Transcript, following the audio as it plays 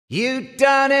You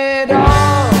done it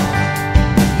all,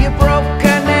 you've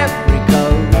broken every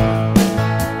code,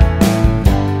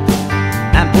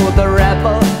 and put the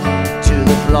rebel to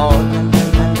the floor.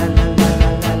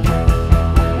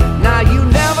 Now you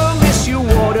never miss your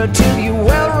water till your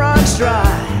well runs dry.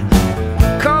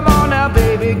 Come on now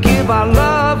baby, give our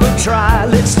love a try.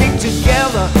 Let's stick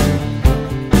together.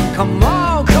 Come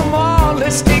on,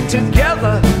 let's stick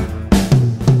together.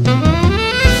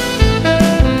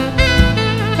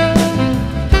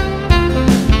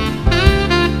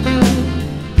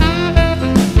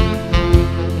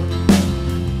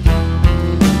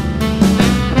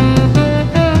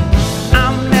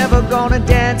 Gonna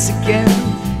dance again.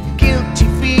 Guilty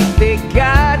feet, they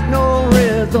got no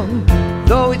rhythm.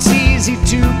 Though it's easy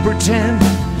to pretend,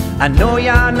 I know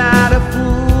you're not a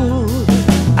fool.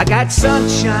 I got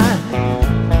sunshine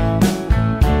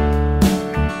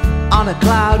on a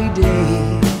cloudy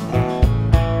day.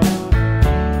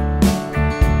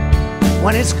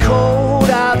 When it's cold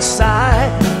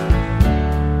outside,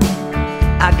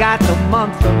 I got the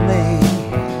month of May.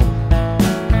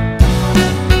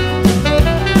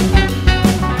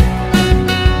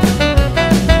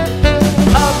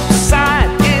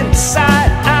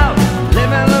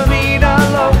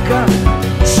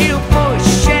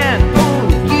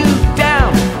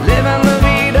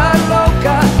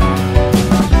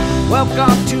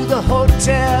 Welcome to the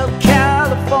Hotel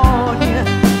California.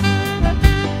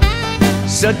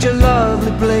 Such a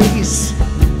lovely place,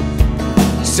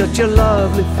 such a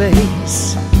lovely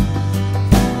face.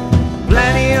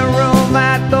 Plenty of room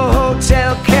at the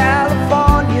Hotel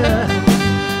California.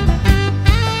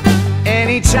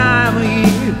 Any time of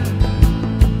year,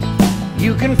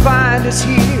 you can find us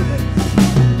here.